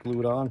has to get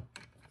glued on.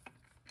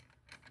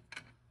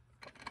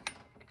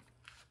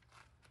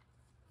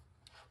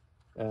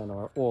 And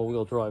our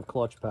all-wheel drive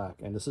clutch pack,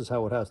 and this is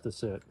how it has to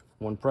sit.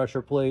 One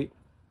pressure plate,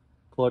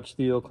 clutch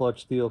steel,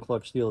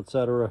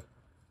 etc.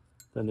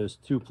 Then there's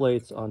 2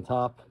 plates on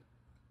top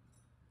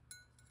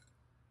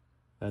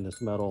and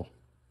this metal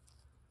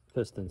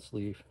piston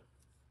sleeve.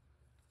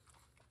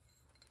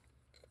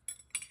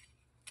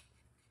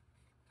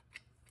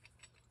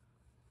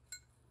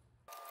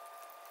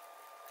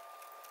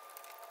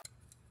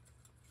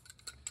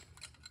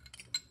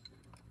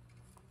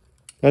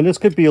 And this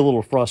could be a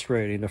little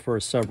frustrating the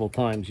first several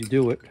times you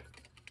do it,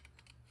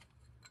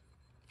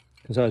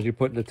 because as you're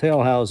putting the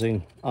tail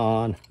housing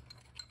on,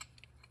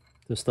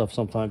 this stuff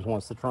sometimes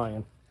wants to try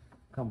and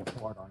come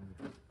apart on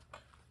you.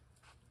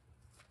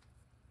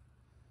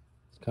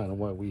 It's kind of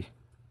why we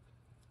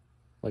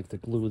like to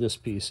glue this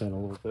piece in a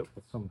little bit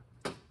with some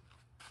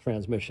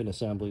transmission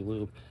assembly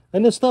lube.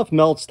 And this stuff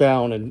melts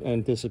down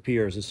and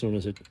disappears as soon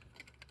as it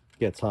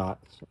gets hot.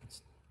 So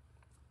it's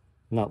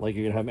not like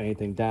you're going to have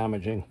anything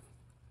damaging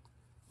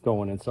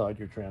going inside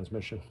your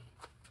transmission.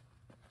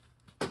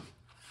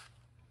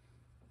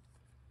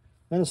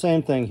 And the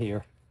same thing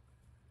here.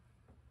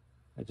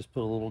 I just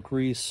put a little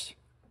grease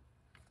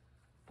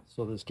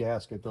so this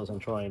gasket doesn't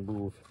try and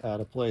move out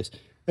of place.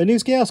 And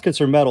these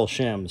gaskets are metal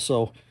shims,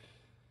 so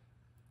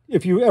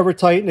if you ever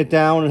tighten it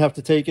down and have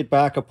to take it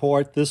back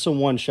apart, this is a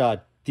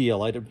one-shot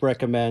deal. I'd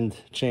recommend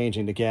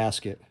changing the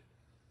gasket.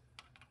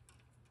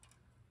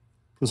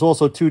 There's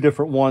also two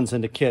different ones in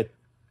the kit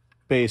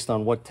based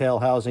on what tail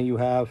housing you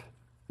have,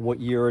 what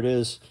year it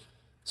is.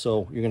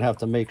 So you're going to have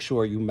to make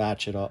sure you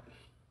match it up.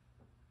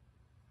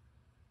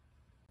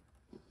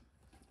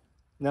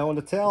 Now in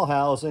the tail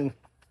housing,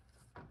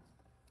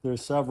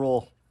 there's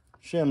several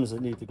shims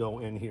that need to go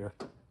in here.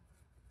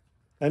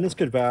 And this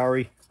could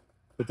vary,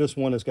 but this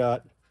one has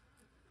got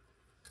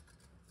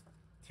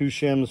two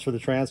shims for the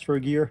transfer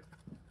gear.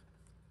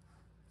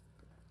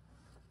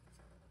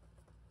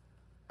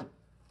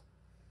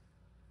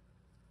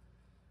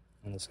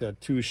 And it's got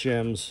two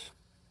shims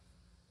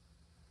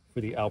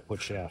for the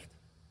output shaft.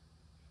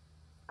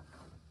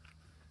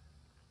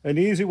 An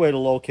easy way to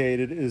locate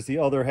it is the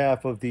other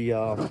half of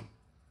the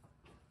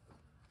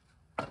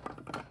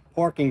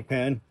parking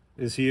pin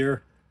is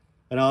here.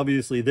 And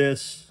obviously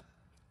this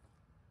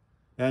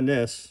and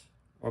this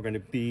are going to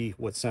be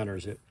what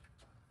centers it.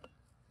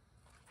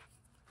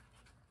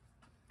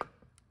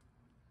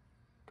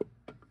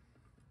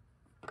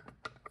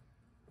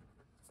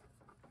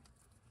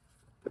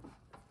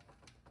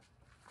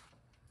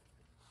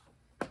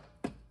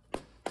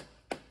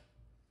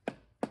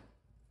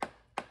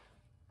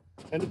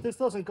 And if this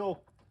doesn't go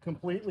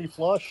completely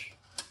flush,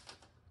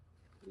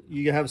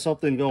 you have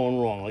something going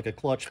wrong, like a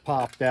clutch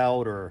popped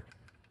out, or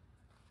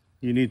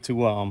you need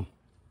to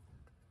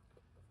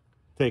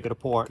take it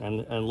apart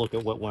and look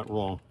at what went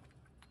wrong.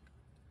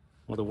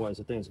 Otherwise,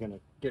 the thing's going to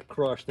get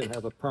crushed and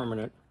have a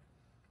permanent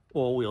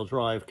all-wheel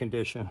drive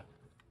condition.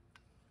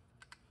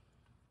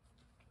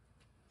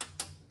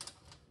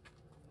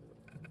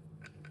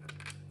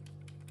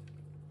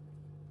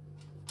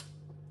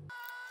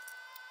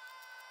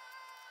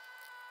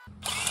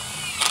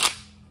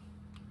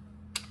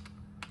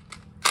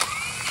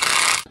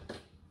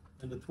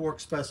 And the torque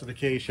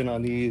specification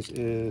on these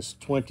is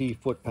 20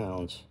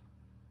 foot-pounds.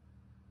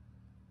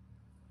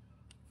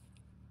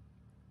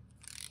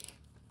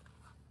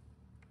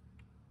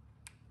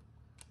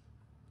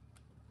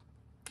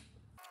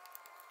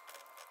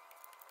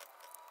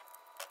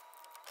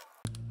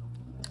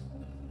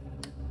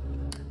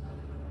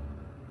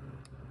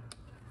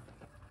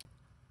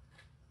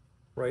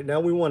 Right now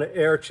we want to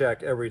air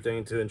check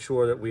everything to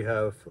ensure that we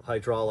have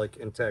hydraulic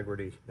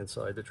integrity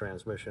inside the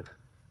transmission.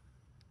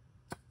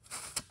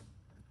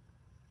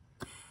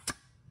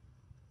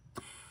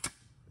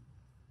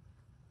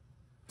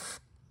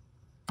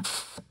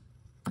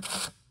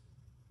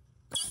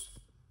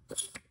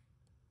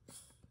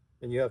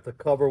 And you have to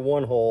cover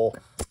one hole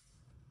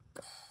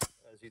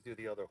as you do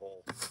the other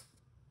hole.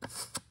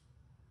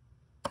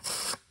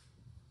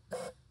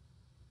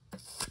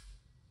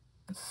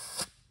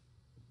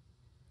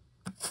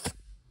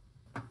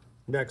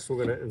 Next, we're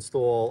going to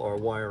install our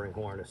wiring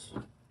harness.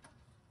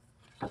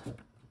 Then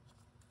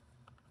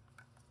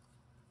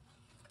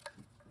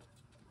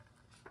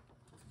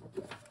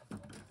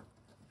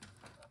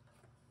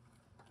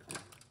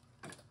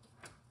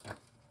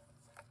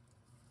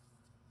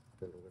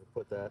we're going to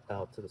put that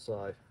out to the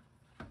side.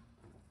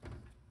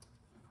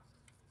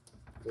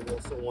 We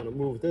also want to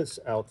move this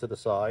out to the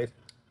side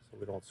so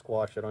we don't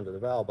squash it under the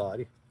valve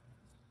body.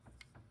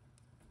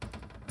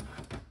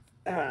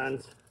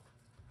 And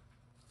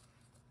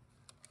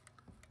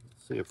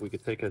see if we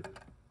could take a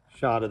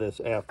shot of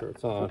this after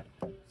it's on.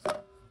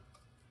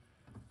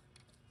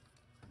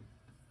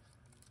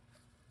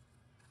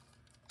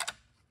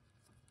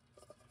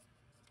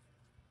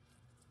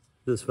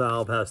 This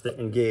valve has to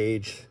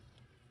engage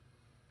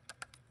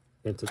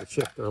into the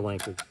shifter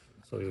linkage.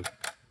 So you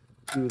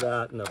do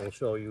that and that'll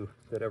show you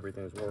that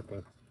everything's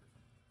working.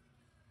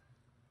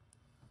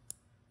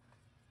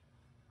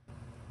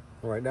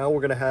 All right, now we're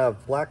going to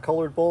have black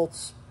colored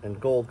bolts and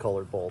gold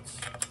colored bolts.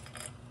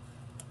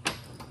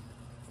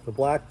 The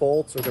black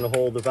bolts are going to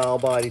hold the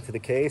valve body to the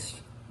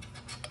case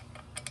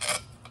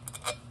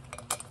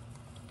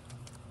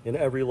in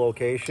every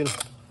location.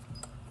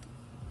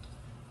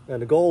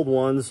 And the gold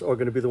ones are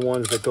going to be the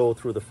ones that go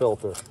through the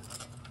filter,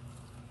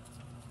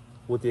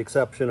 with the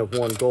exception of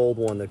one gold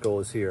one that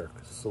goes here,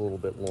 because it's a little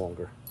bit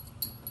longer.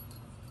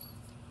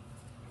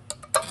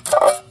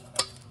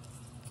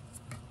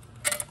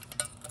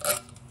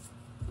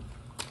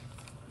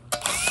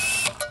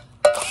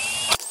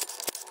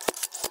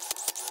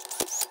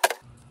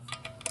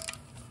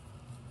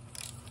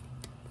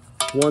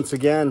 Once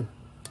again,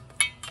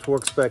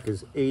 torque spec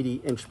is 80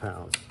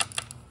 inch-pounds.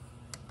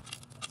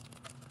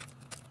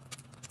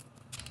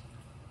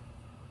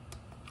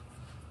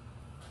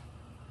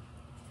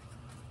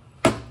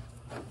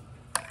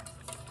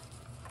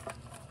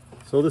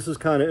 So this is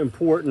kind of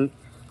important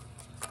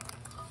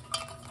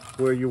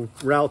where you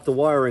route the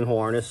wiring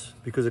harness,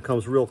 because it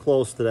comes real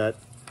close to that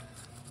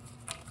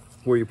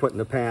where you're putting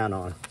the pan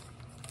on.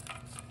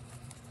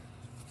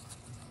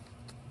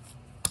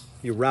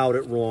 You route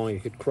it wrong, you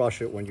could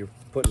crush it when you're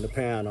putting the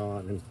pan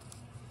on, and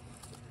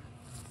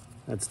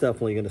that's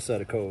definitely going to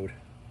set a code.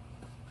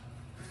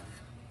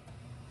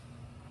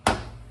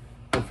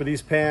 And for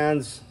these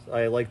pans,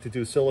 I like to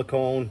do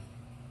silicone.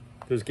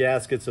 There's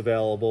gaskets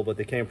available, but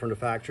they came from the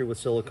factory with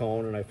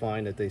silicone, and I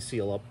find that they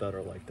seal up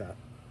better like that.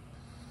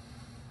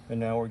 And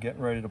now we're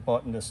getting ready to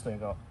button this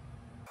thing up.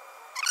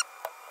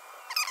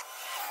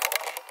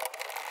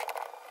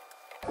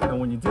 And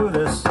when you do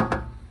this,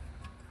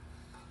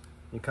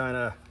 you kind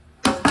of,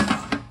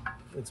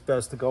 it's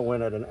best to go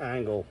in at an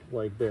angle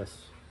like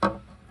this. And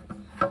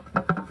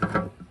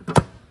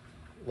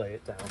lay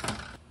it down.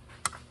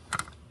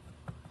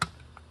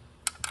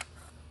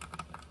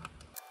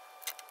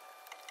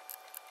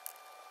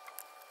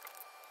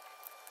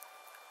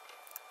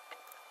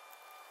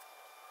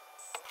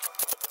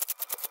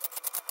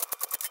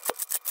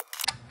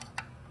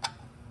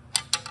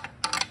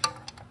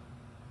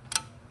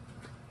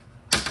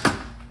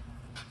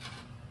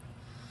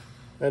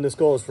 And this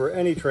goes for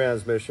any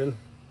transmission.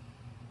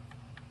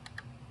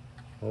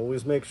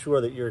 Always make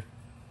sure that your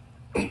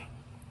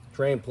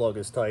drain plug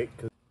is tight.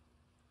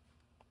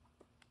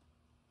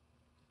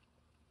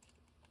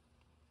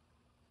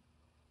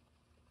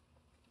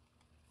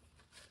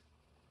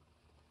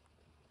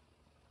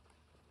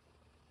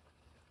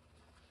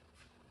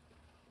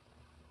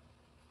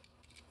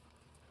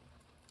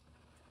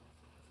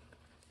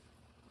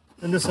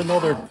 And this is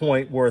another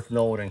point worth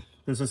noting.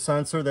 There's a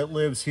sensor that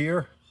lives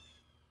here.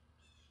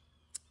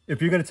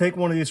 If you're going to take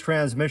one of these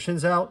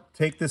transmissions out,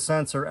 take the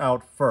sensor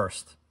out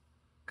first.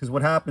 Because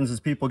what happens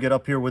is people get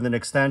up here with an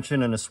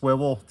extension and a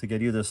swivel to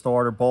get either the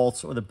starter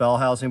bolts or the bell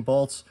housing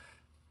bolts,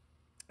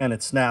 and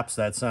it snaps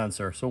that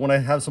sensor. So when I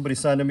have somebody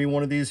sending me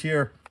one of these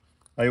here,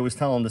 I always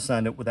tell them to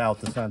send it without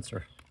the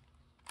sensor.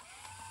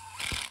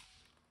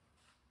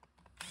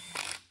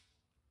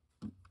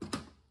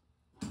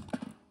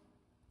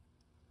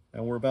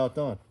 And we're about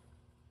done.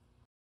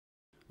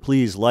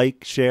 Please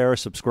like, share,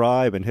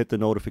 subscribe, and hit the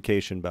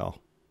notification bell.